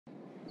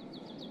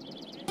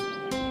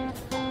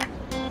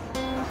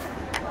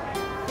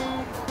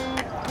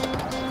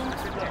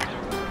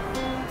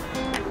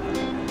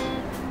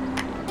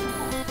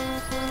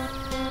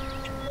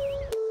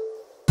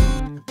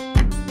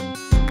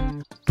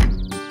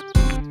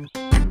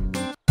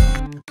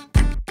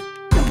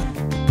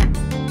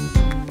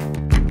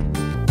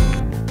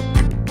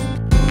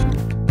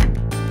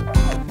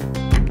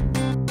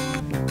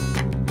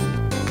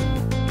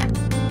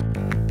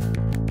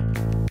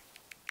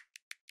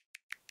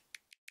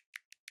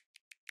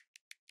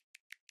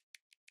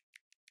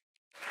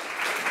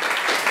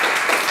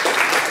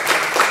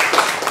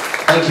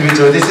Thank you,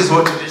 Victoria. This is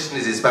what tradition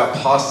is. It's about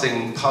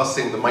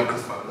passing the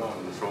microphone on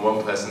from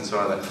one person to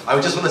another. I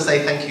would just want to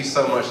say thank you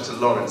so much to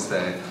Lawrence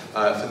there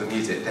for the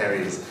music. There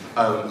he is.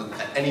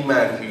 Any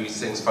man who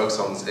sings folk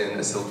songs in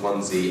a silk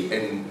onesie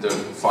in the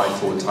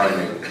 5/4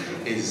 timing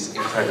is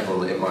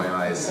incredible in my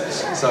eyes.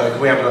 So can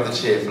we have another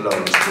cheer for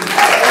Lawrence, please?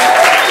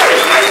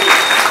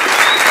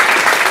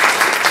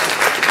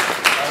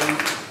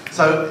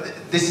 So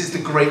this is the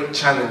great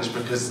challenge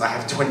because I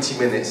have 20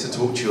 minutes to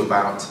talk to you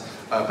about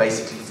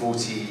basically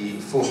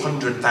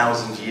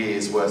 400,000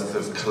 years worth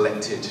of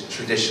collected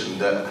tradition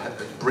that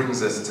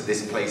brings us to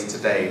this place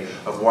today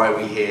of why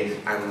we're here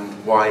and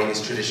why is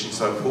tradition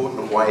so important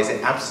and why is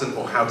it absent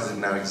or how does it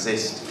now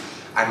exist.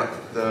 And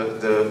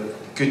the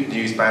good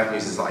news, bad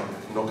news is I'm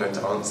not going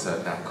to answer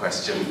that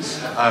question.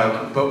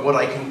 But what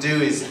I can do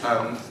is,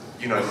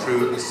 you know,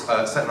 through a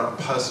certain amount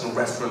of personal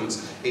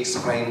reference,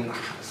 explain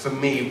for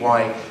me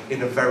why,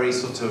 in a very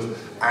sort of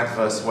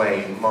adverse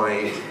way,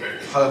 my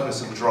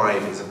purpose and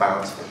drive is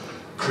about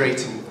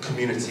creating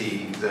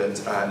community that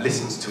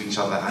listens to each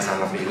other, as our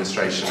lovely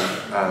illustration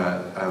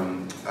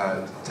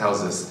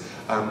tells us,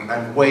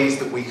 and ways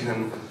that we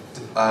can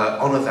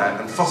honour that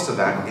and foster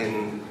that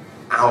in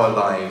our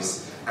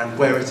lives and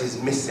where it is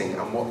missing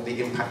and what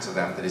the impact of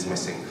that is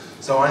missing.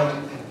 So I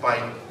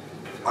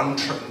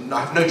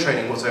have no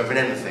training whatsoever in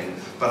anything,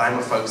 but I'm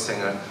a folk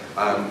singer.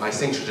 I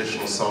sing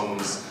traditional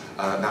songs.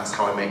 That's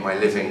how I make my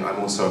living. I'm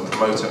also a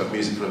promoter of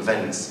musical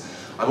events.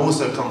 I've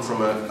also come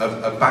from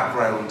a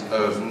background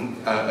of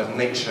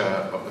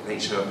nature,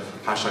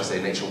 how should I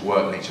say, nature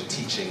work, nature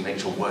teaching,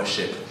 nature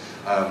worship.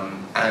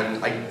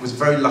 And I was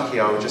very lucky,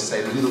 I would just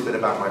say a little bit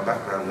about my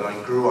background, that I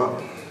grew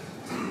up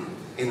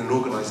in an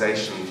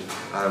organisation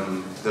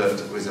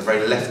that was a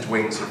very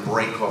left-wing sort of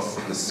break-off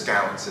from the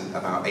Scouts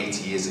about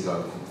 80 years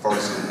ago,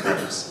 Forest School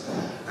Camps.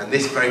 And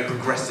this very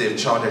progressive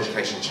child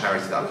education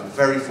charity that I was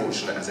very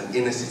fortunate as an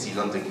inner-city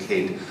London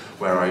kid,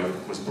 where I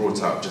was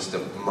brought up just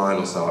a mile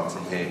or so up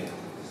from here,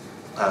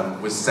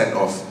 was sent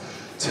off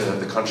to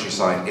the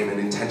countryside in an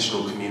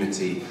intentional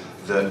community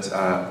that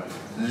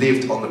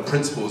lived on the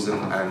principles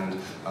and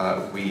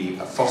we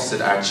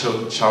fostered our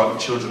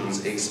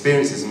children's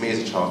experiences, and me as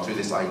a child, through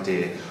this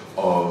idea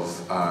of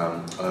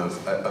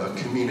a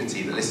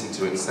community that listened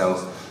to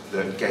itself,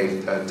 that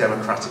gave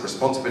democratic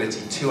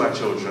responsibility to our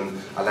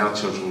children, allowed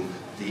children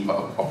the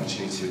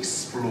opportunity to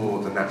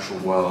explore the natural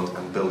world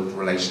and build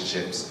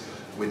relationships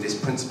with this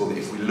principle that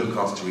if we look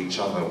after each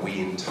other, we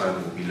in turn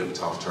will be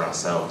looked after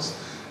ourselves.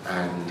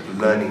 And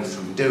learning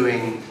through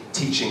doing,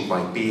 teaching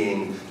by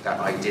being, that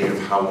idea of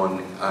how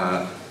one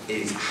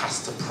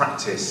has to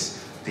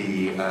practice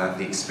the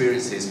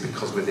experiences,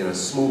 because within a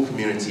small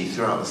community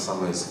throughout the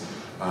summers,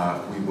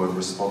 we were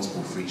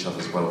responsible for each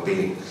other's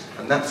well-being.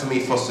 And that for me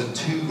fostered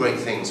two great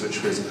things,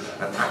 which was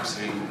an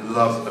absolute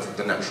love of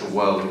the natural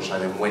world, which I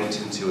then went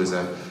into as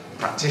a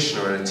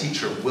practitioner and a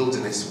teacher of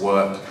wilderness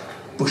work,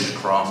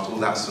 bushcraft, all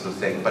that sort of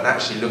thing, but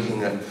actually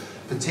looking at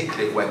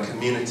particularly where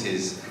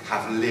communities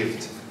have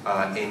lived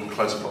in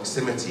close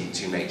proximity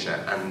to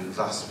nature, and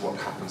thus what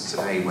happens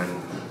today when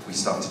we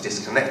start to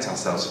disconnect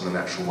ourselves from the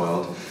natural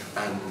world.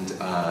 And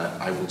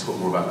I will talk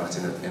more about that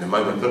in a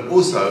moment, but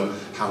also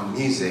how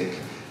music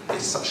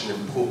is such an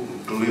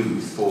important glue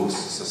for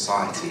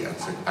society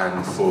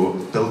and for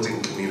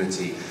building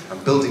community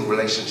and building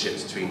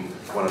relationships between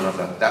one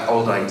another. That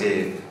old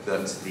idea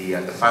that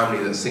the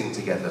family that sing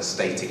together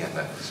stay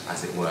together,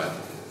 as it were.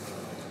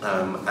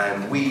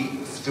 And we,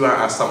 throughout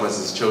our summers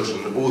as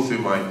children, all through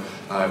my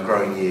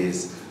growing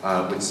years,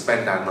 would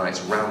spend our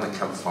nights round the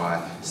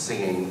campfire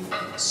singing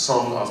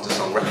song after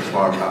song,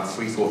 repertoire of about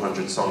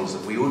 300-400 songs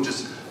that we all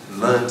just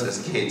learned as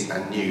kids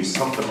and knew.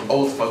 Some of them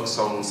old folk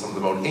songs, some of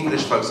them old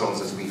English folk songs,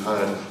 as we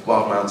heard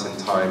Wild Mountain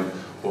Thyme,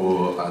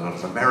 or a lot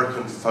of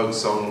American folk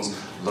songs,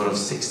 a lot of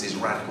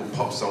 60s radical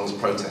pop songs,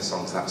 protest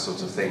songs, that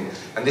sort of thing.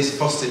 And this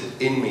fostered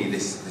in me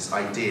this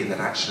idea that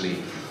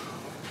actually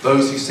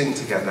those who sing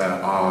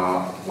together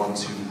are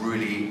ones who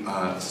really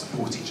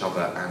support each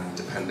other and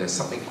depend. There's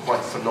something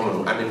quite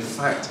phenomenal. And in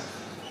fact,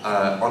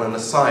 on an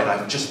aside,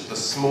 I've just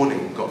this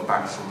morning got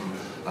back from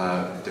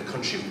the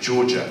country of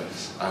Georgia,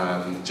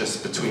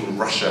 just between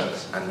Russia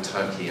and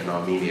Turkey and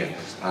Armenia,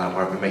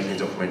 where I've been making a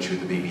documentary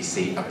with the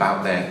BBC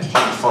about their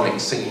polyphonic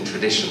singing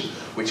tradition,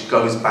 which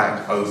goes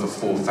back over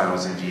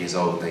 4,000 years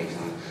old. They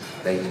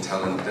can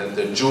tell, and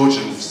the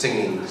Georgian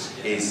singing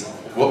is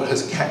what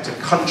has kept a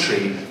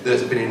country that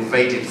has been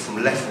invaded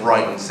from left,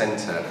 right, and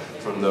centre,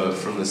 from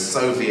the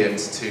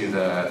Soviets to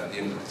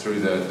through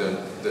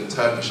the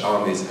Turkish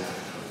armies.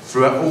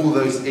 Throughout all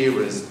those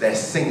eras, their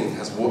singing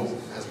has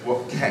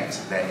what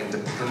kept their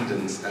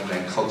independence and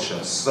their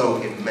culture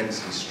so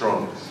immensely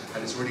strong.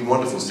 And it's really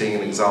wonderful seeing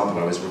an example.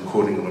 I was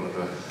recording a lot of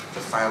the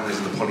families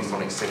and the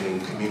polyphonic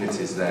singing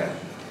communities there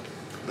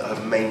that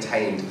have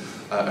maintained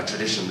a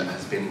tradition that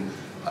has been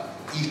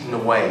eaten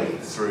away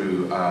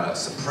through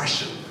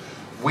suppression.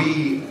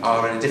 We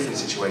are in a different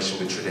situation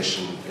with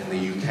tradition in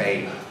the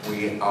UK.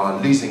 We are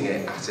losing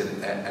it at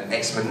an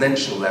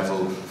exponential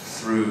level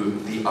through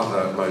the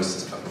other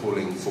most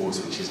appalling force,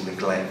 which is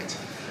neglect.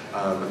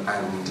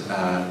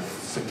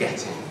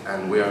 forgetting.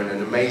 And we are in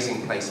an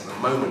amazing place at the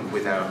moment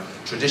with our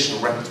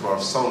traditional repertoire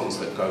of songs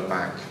that go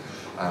back,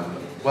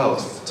 well,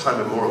 time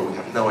immemorial. We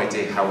have no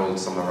idea how old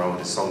some of our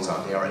oldest songs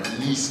are. They are at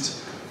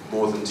least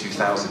more than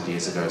 2,000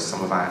 years ago,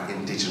 some of our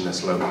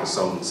indigenous local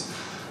songs.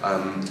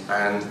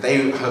 And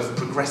they have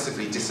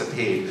progressively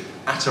disappeared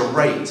at a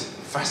rate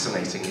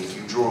fascinating if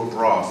you draw a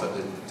graph at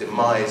the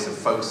demise of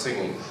folk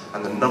singing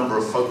and the number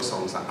of folk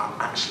songs that are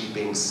actually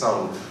being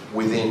sung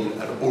within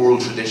an oral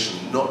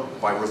tradition, not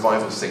by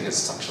revival singers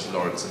such as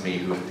Lawrence and me,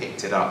 who have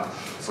picked it up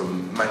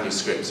from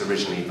manuscripts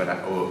originally, but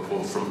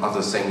or from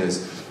other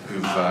singers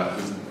who've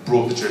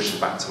brought the tradition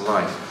back to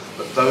life,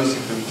 but those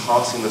who've been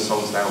passing the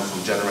songs down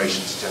from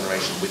generation to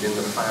generation within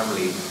the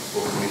family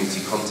or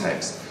community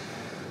context.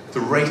 The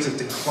rate of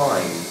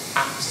decline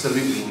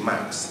absolutely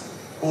maps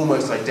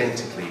almost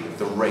identically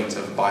the rate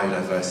of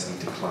biodiversity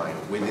decline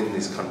within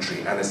this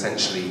country, and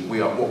essentially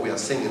what we are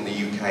seeing in the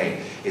UK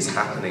is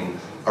happening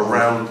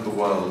around the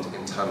world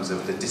in terms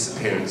of the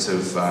disappearance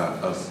of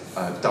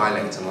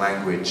dialect and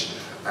language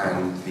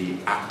and the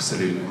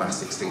absolute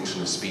mass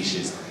extinction of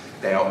species.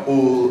 They are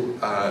all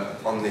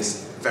on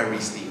this very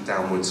steep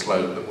downward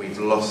slope that we've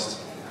lost.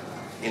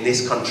 In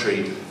this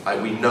country,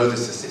 we know the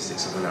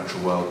statistics of the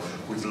natural world.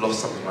 We've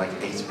lost something like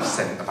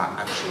 80% of our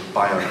actual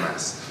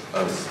biomass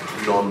of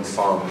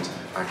non-farmed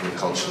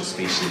agricultural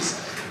species,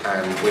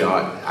 and we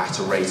are at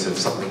a rate of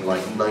something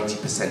like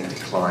 90%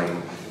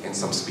 decline in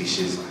some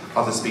species.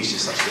 Other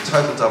species such as the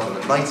turtle dove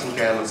and the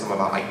nightingale and some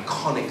of our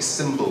iconic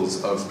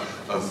symbols of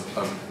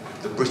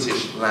the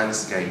British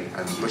landscape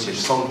and British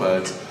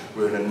songbirds,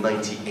 we're in a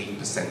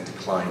 98%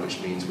 decline,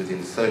 which means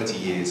within 30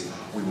 years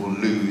we will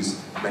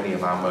lose many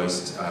of our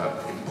most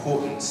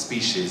important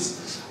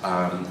species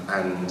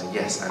and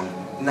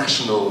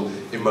national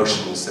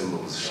emotional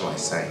symbols, shall I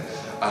say.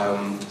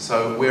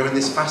 So we're in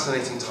this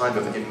fascinating time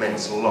of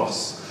immense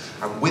loss,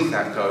 and with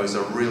that goes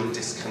a real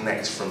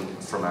disconnect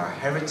from our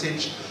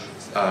heritage,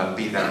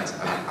 be that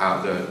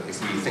if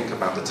we think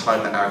about the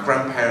time that our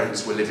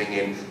grandparents were living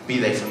in, be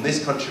they from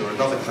this country or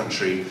another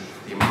country,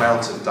 the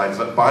amount of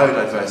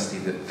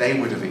biodiversity that they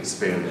would have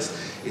experienced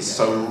is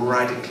so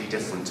radically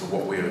different to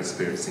what we're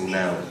experiencing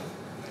now.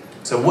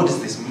 So what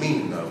does this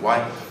mean, though?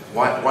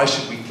 Why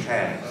should we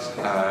care?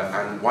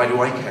 And why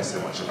do I care so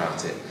much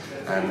about it?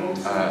 And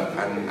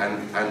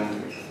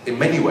in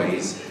many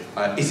ways,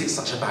 is it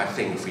such a bad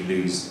thing if we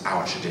lose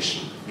our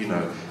tradition? You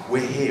know,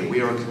 we're here, we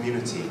are a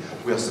community,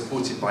 we are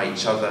supported by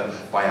each other,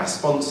 by our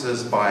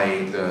sponsors,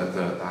 by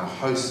our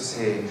hosts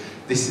here.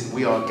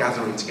 We are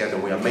gathering together,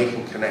 we are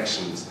making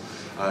connections.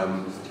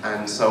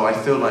 And so I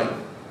feel like,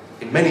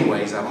 in many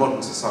ways, our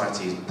modern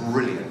society is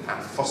brilliant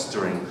at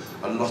fostering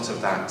a lot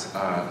of that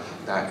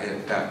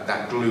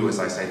glue, as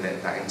I say,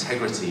 that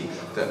integrity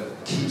that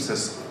keeps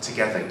us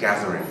together,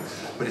 gathering.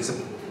 But it's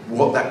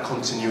what that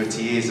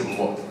continuity is and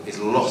what is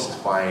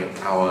lost by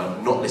our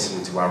not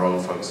listening to our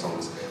own folk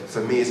songs,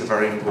 for me, is a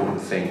very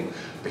important thing,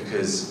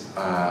 because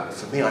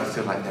for me, I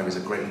feel like there is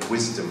a great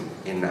wisdom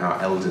in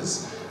our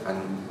elders, and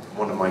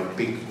one of my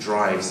big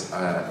drives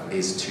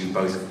is to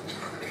both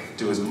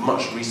do as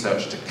much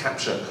research to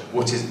capture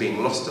what is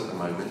being lost at the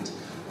moment,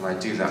 and I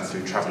do that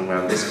through travelling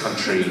around this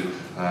country,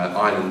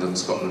 Ireland and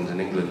Scotland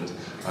and England,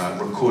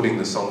 recording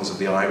the songs of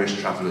the Irish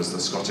travellers, the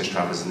Scottish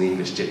travellers and the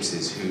English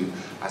gypsies, who,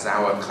 as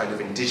our kind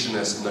of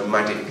indigenous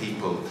nomadic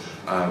people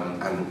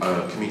and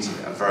a community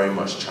that are very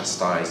much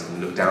chastised and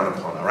looked down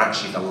upon, are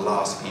actually the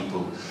last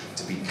people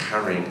to be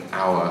carrying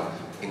our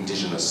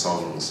indigenous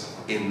songs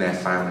in their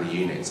family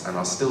units, and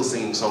are still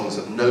singing songs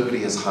that nobody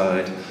has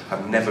heard,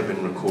 have never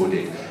been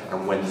recorded,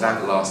 and when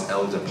that last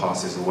elder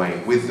passes away,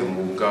 with them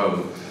will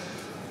go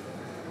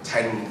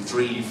 10,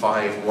 3,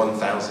 5,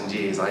 1,000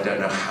 years, I don't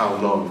know how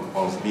long,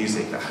 of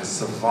music that has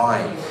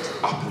survived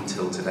up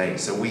until today.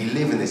 So we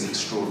live in this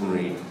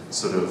extraordinary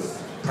sort of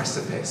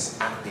precipice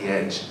at the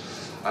edge.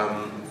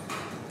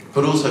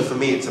 But also for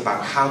me, it's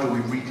about how do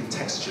we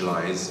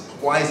recontextualize,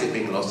 why is it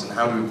being lost, and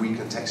how do we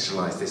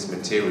recontextualize this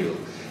material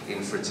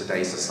in for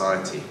today's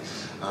society.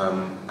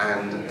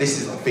 And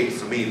this is big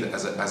for me, that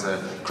as a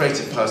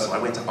creative person. I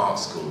went to art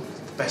school,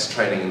 the best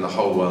training in the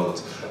whole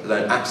world,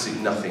 learned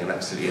absolutely nothing and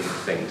absolutely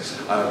everything.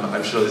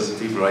 I'm sure there's some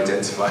people who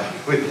identify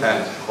with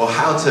that. Or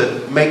how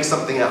to make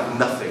something out of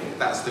nothing.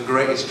 That's the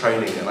greatest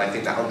training, and I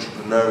think that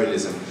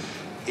entrepreneurialism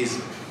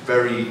is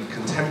very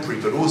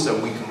contemporary, but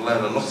also we can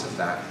learn a lot of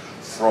that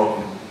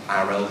from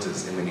our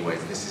elders in many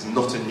ways. This is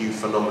not a new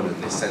phenomenon,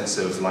 this sense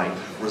of like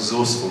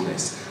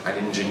resourcefulness and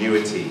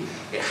ingenuity.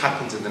 It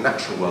happens in the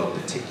natural world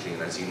particularly,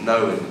 and as you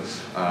know,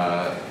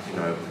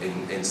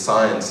 in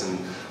science and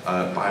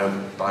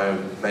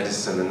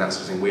biomedicine and that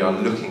sort of thing, we are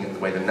looking at the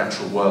way the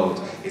natural world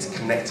is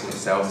connecting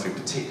itself through,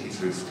 particularly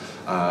through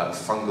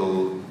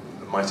fungal,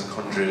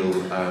 mitochondrial,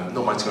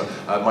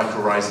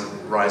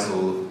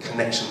 mycorrhizal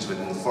connections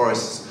within the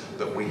forests,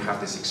 that we have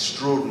this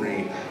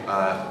extraordinary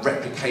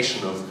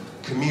replication of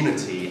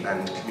community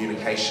and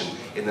communication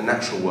in the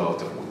natural world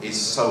that is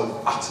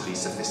so utterly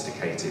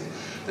sophisticated.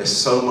 There's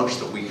so much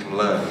that we can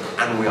learn,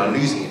 and we are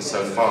losing it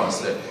so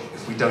fast that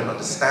if we don't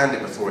understand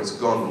it before it's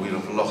gone, we'll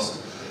have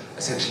lost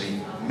essentially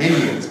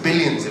millions,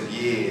 billions of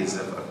years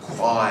of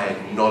acquired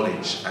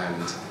knowledge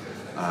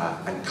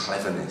and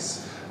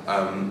cleverness.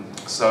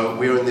 So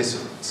we're in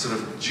this sort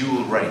of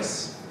dual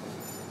race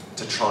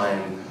to try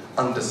and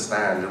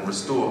understand and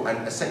restore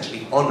and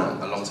essentially honour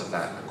a lot of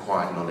that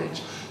acquired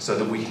knowledge so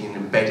that we can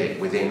embed it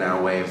within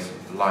our way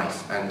of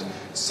life. And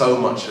so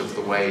much of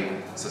the way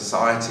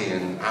society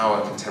and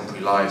our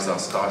contemporary lives are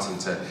starting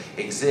to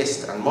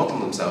exist and model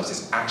themselves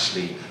is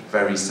actually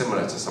very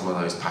similar to some of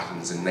those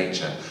patterns in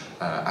nature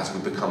as we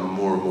become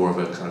more and more of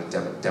a kind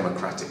of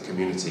democratic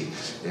community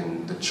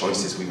in the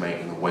choices we make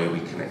and the way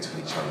we connect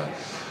with each other.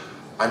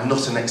 I'm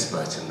not an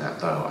expert in that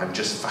though, I'm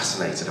just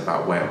fascinated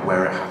about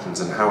where it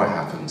happens and how it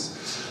happens.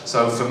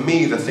 So for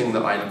me, the thing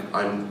that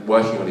I'm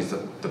working on is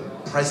the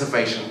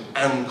preservation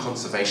and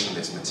conservation of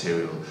this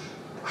material.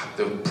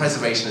 The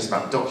preservation is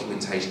about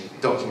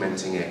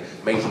documenting it,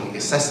 making it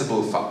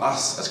accessible for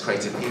us as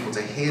creative people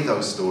to hear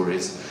those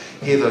stories,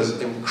 hear those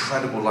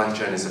incredible life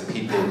journeys of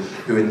people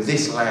who in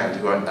this land,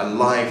 who are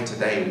alive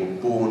today,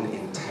 were born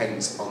in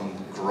tents on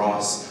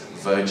grass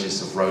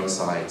verges of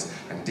roadsides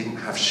and didn't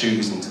have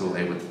shoes until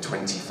they were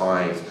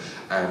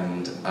 25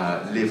 and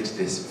lived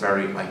this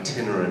very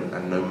itinerant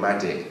and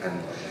nomadic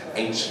and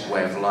ancient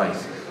way of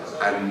life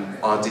and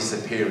are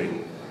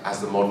disappearing as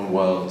the modern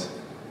world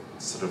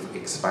sort of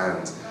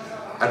expands.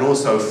 And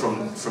also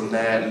from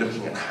there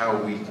looking at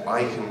how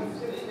I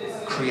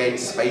can create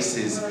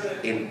spaces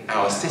in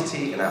our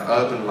city, in our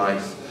urban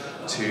life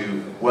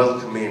to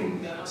welcome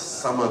in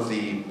some of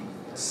the,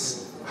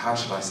 how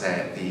shall I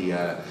say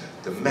it,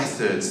 the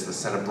methods, the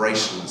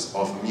celebrations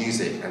of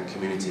music and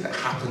community that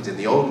happened in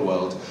the old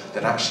world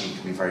that actually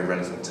can be very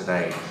relevant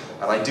today.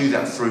 And I do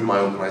that through my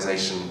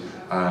organisation,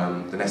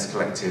 the Nest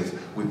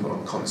Collective. We put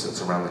on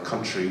concerts around the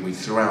country. We,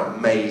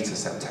 throughout May to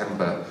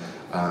September,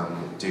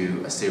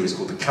 do a series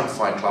called the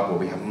Campfire Club, where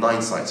we have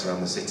 9 sites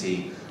around the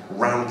city,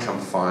 round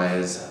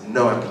campfires,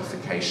 no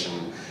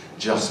amplification,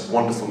 just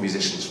wonderful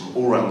musicians from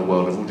all around the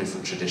world of all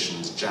different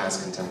traditions,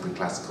 jazz, contemporary,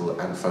 classical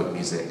and folk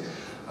music,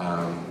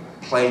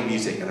 playing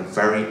music in a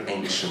very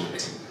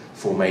ancient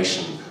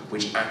formation,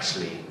 which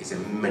actually is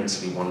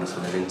immensely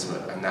wonderful and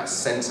intimate. And that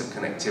sense of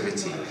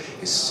connectivity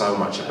is so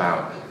much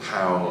about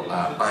how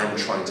I'm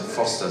trying to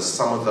foster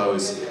some of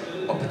those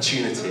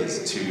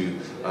opportunities to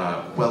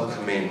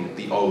welcome in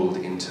the old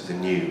into the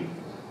new.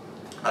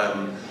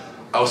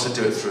 I also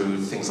do it through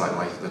things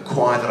like the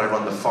choir that I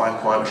run, the Fire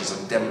Choir, which is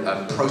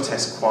a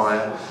protest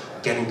choir,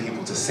 getting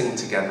people to sing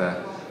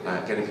together,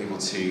 getting people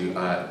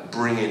to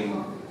bring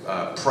in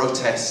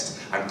protest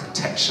and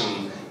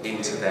protection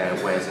into their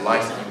way of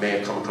life. You may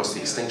have come across the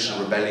Extinction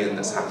Rebellion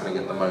that's happening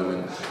at the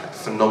moment, a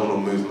phenomenal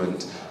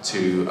movement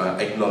to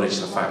acknowledge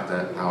the fact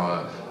that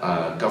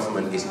our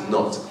government is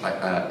not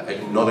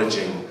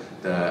acknowledging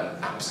the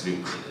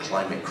absolute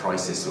climate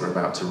crisis that we're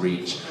about to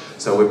reach.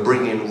 So we're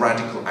bringing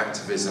radical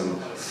activism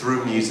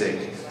through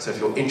music. So if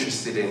you're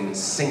interested in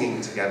singing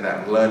together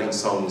and learning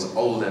songs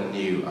old and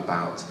new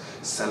about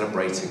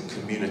celebrating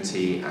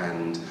community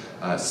and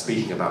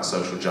speaking about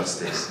social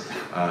justice,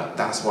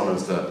 that's one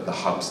of the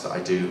hubs that I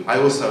do. I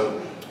also,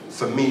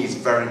 for me, it's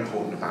very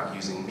important about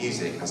using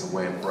music as a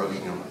way of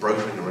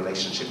brokering a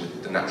relationship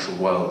with the natural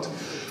world.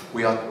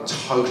 We are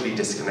totally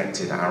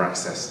disconnected at our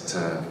access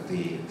to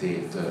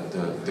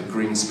the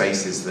green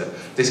spaces that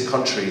this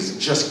country is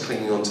just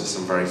clinging onto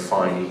some very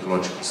fine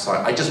ecological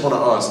site. I just want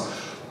to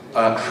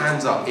ask,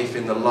 hands up if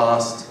in the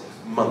last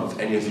month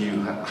any of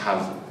you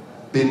have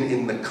been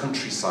in the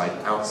countryside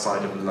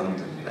outside of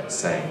London, let's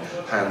say.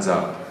 Hands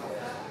up.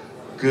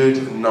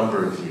 Good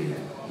number of you.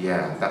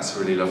 Yeah, that's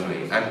really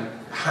lovely. And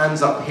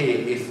hands up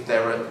here if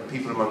there are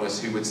people among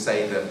us who would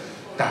say that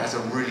that is a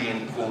really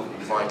important,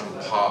 vital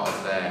part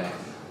of their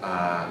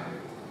I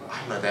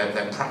don't know,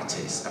 their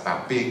practice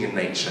about being in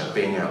nature,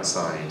 being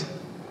outside.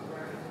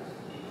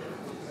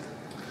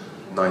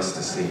 Nice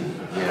to see,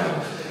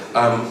 yeah.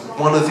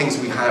 One of the things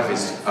we have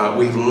is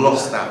we've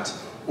lost that.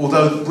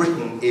 Although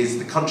Britain is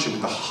the country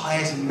with the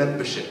highest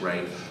membership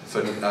rate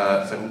for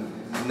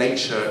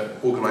nature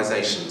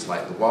organisations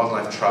like the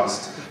Wildlife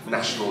Trust,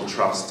 National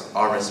Trust,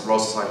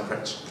 Roadside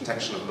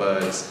Protection of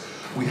Birds,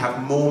 we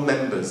have more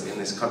members in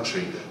this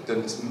country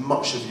than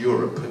much of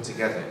Europe put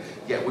together.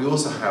 Yet we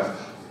also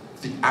have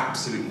the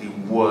absolutely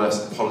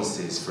worst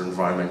policies for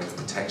environmental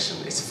protection.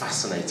 It's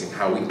fascinating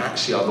how we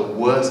actually are the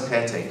worst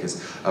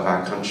caretakers of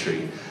our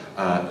country,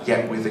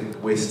 yet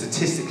we're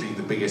statistically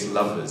the biggest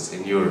lovers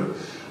in Europe.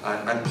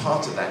 And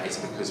part of that is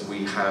because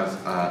we have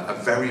a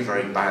very,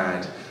 very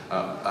bad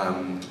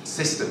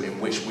system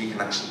in which we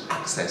can actually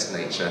access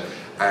nature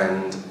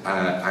and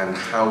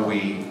how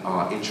we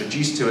are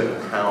introduced to it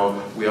and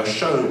how we are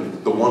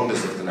shown the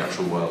wonders of the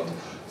natural world.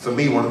 For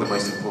me, one of the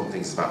most important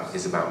things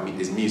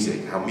is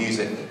music, how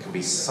music can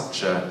be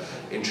such an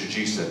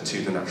introducer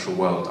to the natural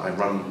world. I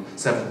run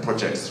several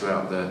projects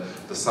throughout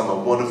the summer,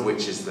 one of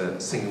which is the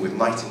Singing with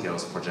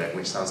Nightingales project,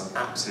 which sounds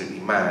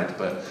absolutely mad,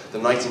 but the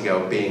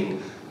nightingale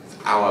being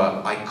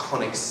our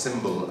iconic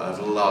symbol of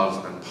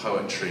love and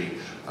poetry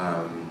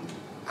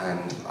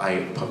And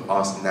I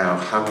ask now,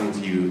 how many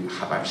of you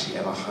have actually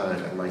ever heard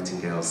a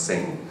nightingale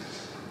sing?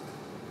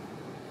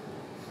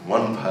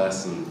 One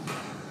person.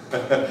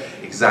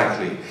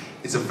 Exactly.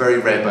 It's a very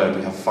rare bird.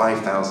 We have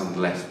 5,000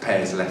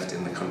 pairs left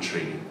in the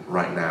country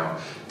right now,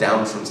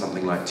 down from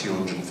something like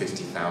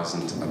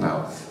 250,000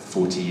 about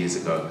 40 years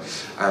ago.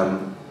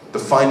 The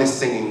finest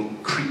singing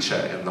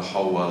creature in the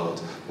whole world,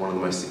 one of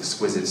the most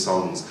exquisite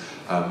songs,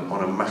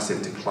 on a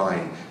massive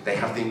decline. They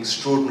have the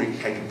extraordinary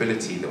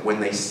capability that when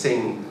they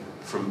sing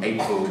from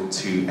April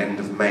to end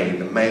of May,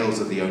 the males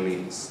are the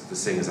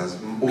singers. As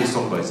all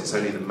songbirds, it's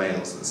only the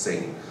males that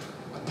sing,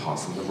 apart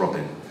from the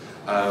robin.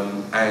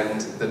 And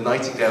the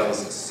nightingales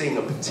sing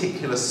a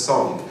particular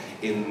song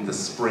in the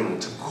spring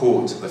to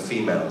court the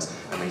females,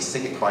 and they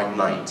sing it by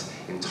night,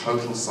 in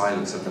total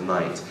silence of the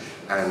night.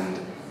 And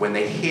when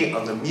they hear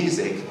other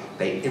music,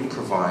 they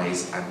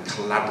improvise and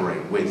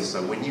collaborate with.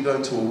 So when you go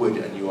into a wood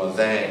and you are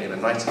there in a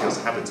nightingale's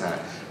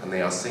habitat and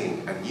they are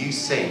singing, and you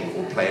sing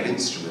or play an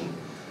instrument,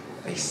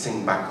 they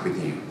sing back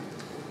with you.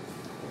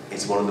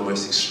 It's one of the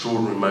most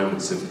extraordinary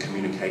moments of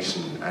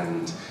communication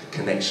and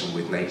connection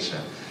with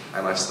nature.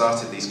 And I've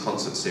started these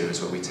concert series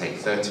where we take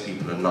 30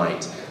 people a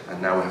night,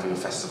 and now we're having a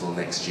festival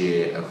next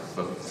year of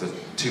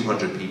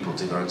 200 people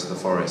to go into the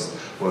forest,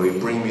 where we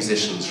bring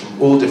musicians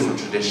from all different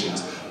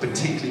traditions,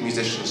 particularly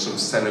musicians from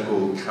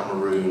Senegal,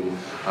 Cameroon,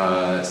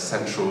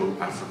 Central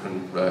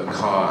African,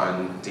 Car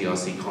and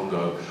DRC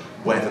Congo,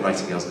 where the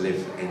nightingales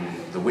live in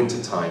the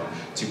winter time,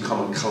 to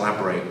come and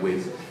collaborate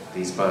with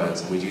these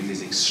birds. And we do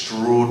these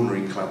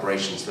extraordinary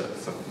collaborations that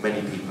for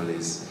many people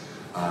is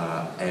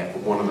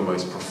one of the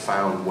most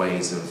profound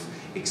ways of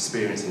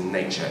experiencing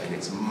nature in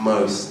its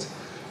most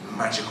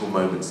magical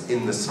moments,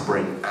 in the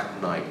spring,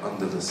 at night,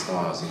 under the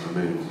stars and the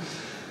moon.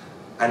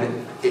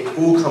 And it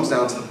all comes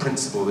down to the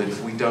principle that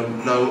if we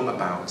don't know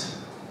about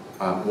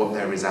what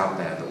there is out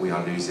there that we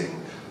are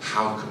losing,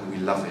 how can we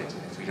love it?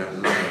 If we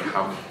don't love it,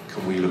 how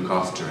can we look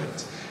after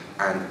it?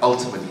 And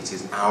ultimately it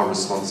is our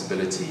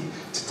responsibility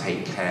to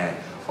take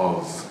care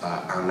of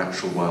our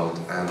natural world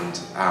and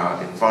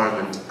our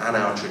environment and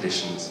our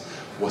traditions,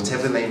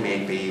 whatever they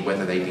may be,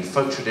 whether they be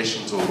folk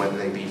traditions or whether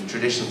they be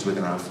traditions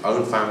within our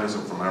own families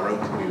or from our own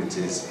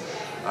communities,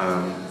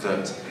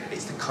 that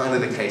it's the kind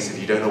of the case if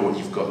you don't know what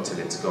you've got till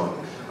it's gone.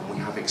 And we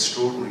have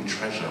extraordinary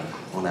treasure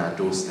on our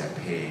doorstep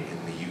here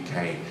in the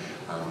UK,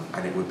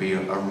 and it would be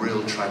a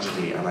real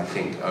tragedy, and I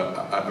think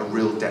a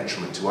real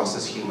detriment to us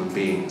as human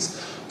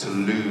beings to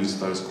lose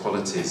those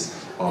qualities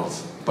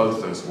of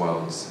both those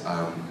worlds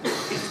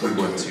if we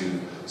were to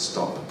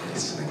stop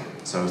listening.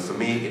 So for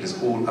me, it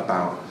is all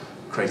about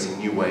creating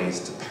new ways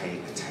to pay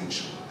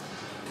attention.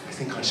 I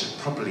think I should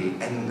probably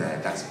end there.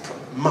 That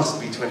must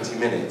be 20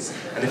 minutes.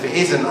 And if it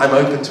isn't, I'm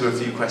open to a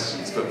few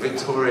questions. But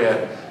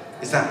Victoria,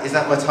 is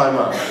that my time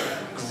up?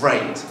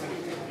 Great.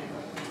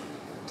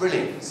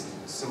 Brilliant.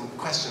 Some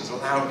questions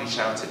loudly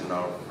shouted and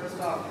I'll...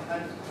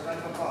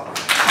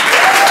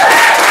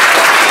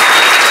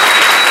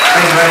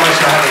 Thank you very much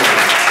for having me.